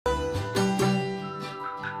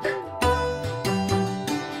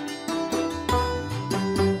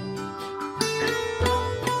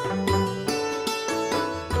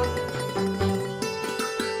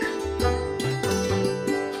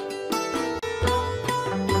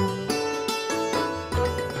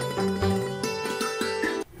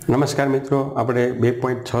નમસ્કાર મિત્રો, આપણે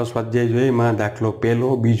 2.6 સ્વાધ્યાય જોઈએ. એમાં દાખલો પહેલો,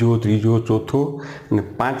 બીજો, ત્રીજો, ચોથો અને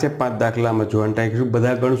 5 દાખલામાં જોવાનું ટ્રાય કરીશું.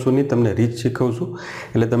 બધા ગણશું નહીં, તમને રીત શીખવશું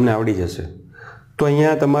એટલે તમને આવડી જશે. તો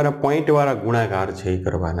અહીંયા તમારા પોઈન્ટવાળા ગુણાકાર છે એ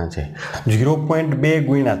કરવાના છે.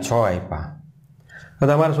 0.2 × 6 આપ્યા તો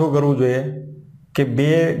તમારે શું કરવું જોઈએ કે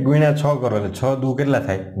 2 × 6 કરો એટલે 6 દુ કેટલા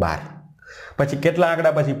થાય? 12. પછી કેટલા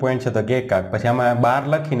આંકડા પછી પોઈન્ટ છે તો કે એક આંક, પછી આમાં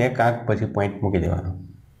 12 લખીને એક આંક પછી પોઈન્ટ મૂકી દેવાનો.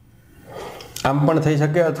 આમ પણ થઈ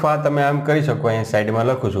શકે અથવા તમે આમ કરી શકો. અહીં સાઈડમાં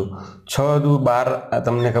લખું છું 6 દુ 12.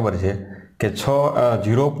 તમને ખબર છે કે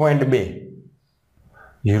 0.2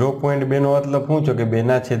 નો મતલબ શું છે કે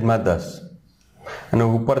 2/10 અને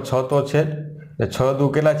ઉપર 6 તો છે એટલે 6 દુ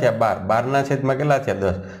કેટલા છે? 12. 12/માં કેટલા છે?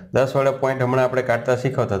 10. 10 વડે પોઈન્ટ હમણાં આપણે કાઢતા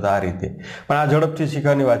શીખવતા હતા આ રીતે, પણ આ ઝડપથી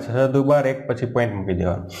શીખવાની વાત છે. 6 દુ 12, એક પછી પોઈન્ટ મૂકી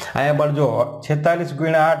દેવાનો. અહીંયા પણ જો 46 ×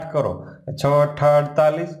 8 કરો, 6 × 8 =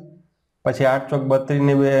 48, પછી 8 × 4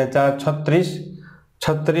 ને 2 =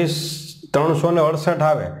 36 368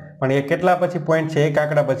 આવે. પણ એ કેટલા પછી પોઈન્ટ છે? એક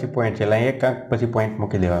આંકડા પછી પોઈન્ટ છે એટલે એક આંક પછી પોઈન્ટ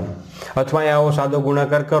મૂકી દેવાનો. અથવા અહીંયા આવો સાદો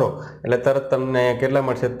ગુણાકાર કરો એટલે તરત તમને કેટલા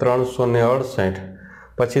મળશે? 368.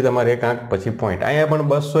 પછી તમારે એક આંક પછી પોઈન્ટ. અહીંયા પણ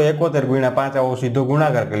 271 × 5 આવો સીધો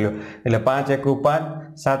ગુણાકાર કરી લો એટલે 5 × 1 = 5,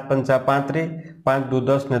 7 × 5 = 35, 5 દુ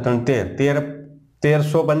 10 ને 3 13,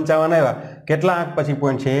 1355 આવ્યા. કેટલા આંક પછી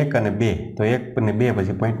પોઈન્ટ છે? 1 અને 2. તો 1 અને 2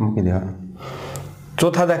 પછી પોઈન્ટ મૂકી દેવાનો.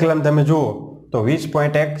 ચોથા દાખલામાં તમે જુઓ તો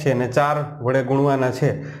 20.1 છે અને 4 વડે ગુણવાના છે.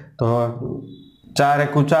 તો 4 ×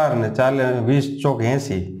 4 ને 20 × 4 =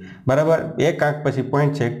 80. બરાબર. એક આંક પછી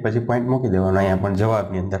પોઈન્ટ છે, એક પછી પોઈન્ટ મૂકી દેવાનો. અહીંયા પણ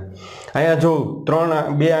જવાબની અંદર અહીંયા જો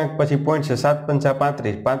 2 આંક પછી પોઈન્ટ છે. 7 × 5 =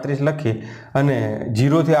 35, 35 લખી અને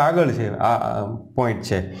 0 થી આગળ છે આ પોઈન્ટ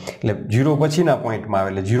છે એટલે 0 પછીના પોઈન્ટમાં આવે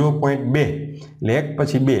એટલે 0.2 એટલે એક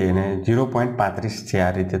પછી 2 અને 0.35 છે.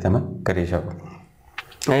 આ રીતે તમે કરી શકો.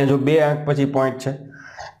 અહીંયા જો 2 આંક પછી પોઈન્ટ છે,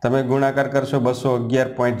 તમે ગુણાકાર કરશો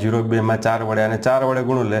 211.02 માં 4 વડે અને 4 વડે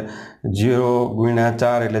ગુણો એટલે 0 ×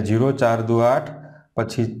 4 એટલે 0, 4 દુ 8,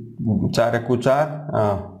 પછી 4 × 4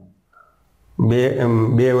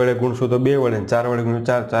 2 વડે ગુણશું તો 2 વડે, 4 વડે ગુણ્યું 4,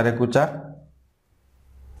 4 × 4.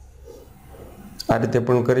 આ રીતે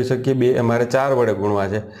પણ કરી શકીએ. 2 અમારે 4 વડે ગુણવા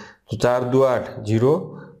છે તો 4 દુ 8 0,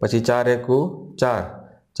 પછી 4 × 4,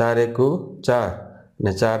 4 × 4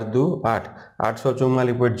 ને 4 દુ 8,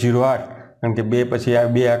 844.08. કારણ કે 2 પછી આ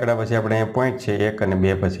 2 આંકડા પછી આપણે અહીંયા પોઈન્ટ છે 1 અને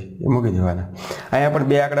 2 પછી એ મૂકી દેવાના. અહીંયા પણ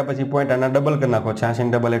 2 આંકડા પછી પોઈન્ટ આના ડબલ કરી નાખો. 86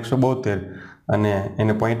 × 172 અને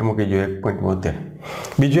એને પોઈન્ટ મૂકી દો 1.72.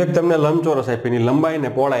 બીજું એક તમને લંબચોરસ આપી, એની લંબાઈ ને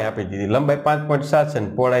પહોળાઈ આપી દીધી. લંબાઈ 5.7 છે ને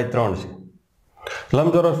પહોળાઈ 3 છે.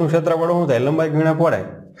 લંબચોરસનું ક્ષેત્રફળ શું થાય? લંબાઈ ગુણ્યા પહોળાઈ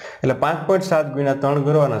એટલે 5.7 × 3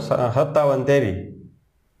 કરવાના. 57 તેરી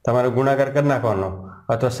તમારે ગુણાકાર કરી નાખવાનો,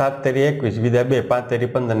 અથવા 7 તેરી 21, વિધા 2, 5 તેરી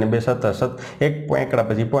 15 ને 2 17, એક આંકડા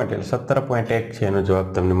પછી પોઈન્ટ એટલે 17.1 છે એનો જવાબ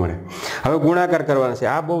તમને મળે. હવે ગુણાકાર કરવાનો છે.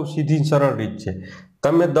 આ બહુ સીધી સરળ રીત છે.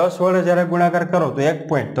 તમે 10 વડે જ્યારે ગુણાકાર કરો તો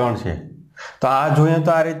 1.3 છે. તો આ જોઈએ તો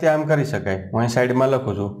આ રીતે આમ કરી શકાય. હું અહીં સાઈડમાં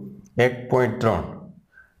લખું છું 1.3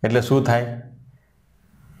 એટલે શું થાય?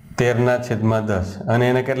 13/10 અને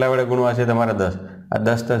એને કેટલા વડે ગુણવા છે તમારે? 10. આ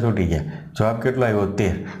 10 છૂટી ગયા. જવાબ કેટલો આવ્યો?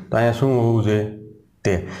 13. તો અહીંયા શું હોવું જોઈએ?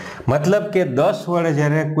 13. મતલબ કે 10 વડે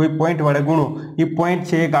જ્યારે કોઈ પોઈન્ટ વડે ગુણો એ પોઈન્ટ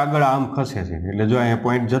છે એક આગળ આમ ખસે છે. એટલે જો અહીંયા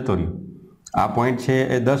પોઈન્ટ જતો રહ્યો, આ પોઈન્ટ છે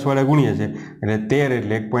એ 10 વડે ગુણીએ છે એટલે 13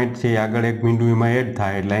 એટલે એક પોઈન્ટ છે આગળ એક બિંદુ એમાં એડ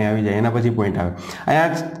થાય એટલે અહીંયા આવી જાય. એના પછી પોઈન્ટ આવે.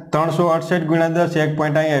 અહીંયા 368 × 10 એક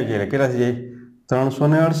પોઈન્ટ અહીંયા આવી જાય એટલે કેટલા થઈ જાય?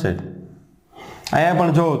 368. અહીંયા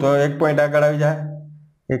પણ જોઉં તો એક પોઈન્ટ આગળ આવી જાય.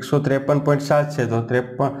 153.7 છે તો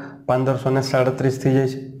 1537 થઈ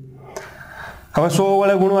જાય છે. હવે 100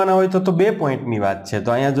 વડે ગુણવાના હોય તો 2 પોઈન્ટની વાત છે. તો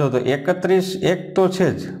અહીંયા જો તો 31 એક તો છે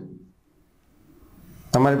જ,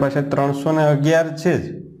 તમારી પાસે 311 છે જ,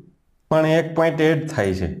 પણ એક પોઈન્ટ એડ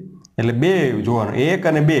થાય છે એટલે 2 જોવાનું. 1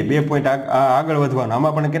 અને 2 પોઈન્ટ આગળ વધવાનું.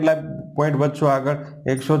 આમાં પણ કેટલા પોઈન્ટ વધશો આગળ?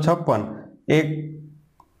 156, એક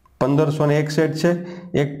 1561 છે,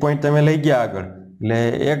 એક પોઈન્ટ તમે લઈ ગયા આગળ એટલે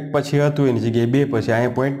એક પછી હતું એની જગ્યાએ 2 પછી.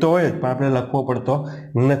 અહીંયા પોઈન્ટ તો હોય જ પણ આપણે લખવો પડતો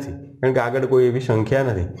નથી કારણ કે આગળ કોઈ એવી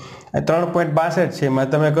સંખ્યા નથી. 3.62 છે એમાં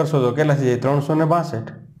તમે કરશો તો કેટલા થઈ જાય?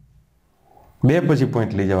 362. 2 પછી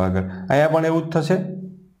પોઈન્ટ લઈ જાવ આગળ. અહીંયા પણ એવું જ થશે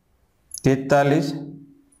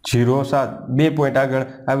 43.07, 2 પોઈન્ટ આગળ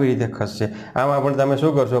આવી રીતે ખસશે. આમાં પણ તમે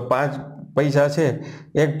શું કરશો? 5 પૈસા છે,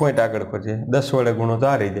 એક પોઈન્ટ આગળ ખસશે. 10 વડે ગુણો તો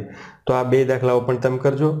આ રીતે. તો આ 2 દાખલાઓ પણ તમે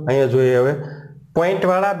કરજો. અહીંયા જોઈએ હવે પોઈન્ટ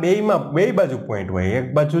વાળા બે બાજુ પોઈન્ટ હોય, એક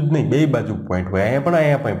બાજુ જ નહીં, 2 બાજુ પોઈન્ટ હોય.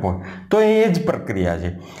 અહીંયા પણ પોઈન્ટ. તો એ જ પ્રક્રિયા છે.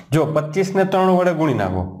 જો 25 ને 3 વડે ગુણી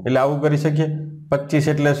નાખો એટલે આવું કરી શકીએ. 25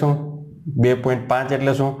 એટલે શું? 2.5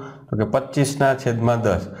 એટલે શું? તો કે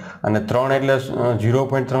 25/10 અને 3 એટલે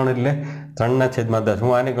 0.3 એટલે 3/10.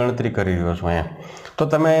 હું આની ગણતરી કરી રહ્યો છું અહીંયા. તો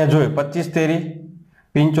તમે અહીંયા જોયું 25 તેરી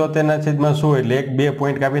 75/100 એટલે 1-2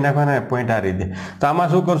 પોઈન્ટ કાપી નાખવાના, પોઈન્ટ આ રીતે. તો આમાં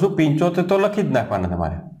શું કરશું, 75 તો લખી જ નાખવાના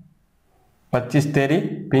તમારે.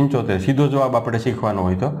 25-3-75 સીધો જવાબ આપણે શીખવાનો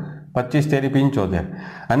હોય તો 25-3-75.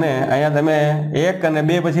 અને અહીંયા તમે 1 અને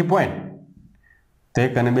 2 પછી પોઈન્ટ, તો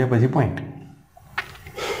 1 અને 2 પછી પોઈન્ટ.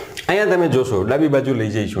 અહીંયા તમે જોશો ડાબી બાજુ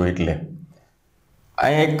લઈ જઈશું એટલે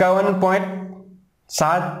અહીંયા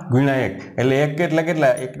 51.7 ગુણ્યા 1 એટલે 1 એટલે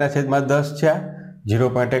કેટલા, 1/10 છે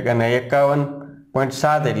 0.1 અને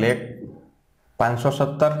 51.7 એટલે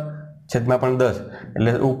 517/10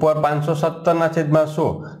 એટલે ઉપર 517/100.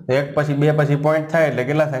 1 પછી 2 પછી પોઈન્ટ થાય એટલે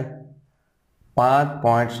કેટલા થાય,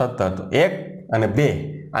 5.17. તો 1 અને 2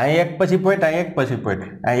 અહીં 1 પછી પોઈન્ટ, અહીં 1 પછી પોઈન્ટ,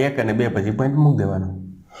 અહીં 1 અને 2 પછી પોઈન્ટ મૂકી દેવાનું.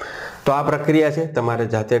 તો આ પ્રક્રિયા છે, તમારે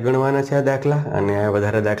જાતે ગણવાના છે આ દાખલા, અને આ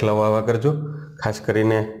વધારે દાખલાઓ આવા કરજો, ખાસ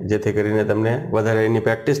કરીને જેથી કરીને તમને વધારે એની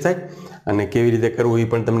પ્રેક્ટિસ થાય. અને કેવી રીતે કરવું એ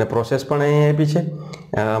પણ તમને પ્રોસેસ પણ અહીં આપી છે.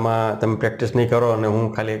 આમાં તમે પ્રેક્ટિસ નહીં કરો અને હું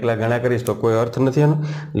ખાલી એકલા ગણા કરીશ તો કોઈ અર્થ નથી એનો.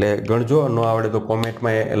 એટલે ગણજો, ન આવડે તો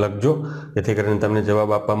કોમેન્ટમાં એ લખજો, જેથી કરીને તમને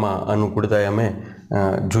જવાબ આપવામાં અનુકૂળતા અમે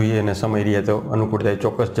જોઈએ અને સમય રહીએ તો અનુકૂળતા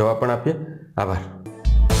ચોક્કસ જવાબ પણ આપીએ. આભાર.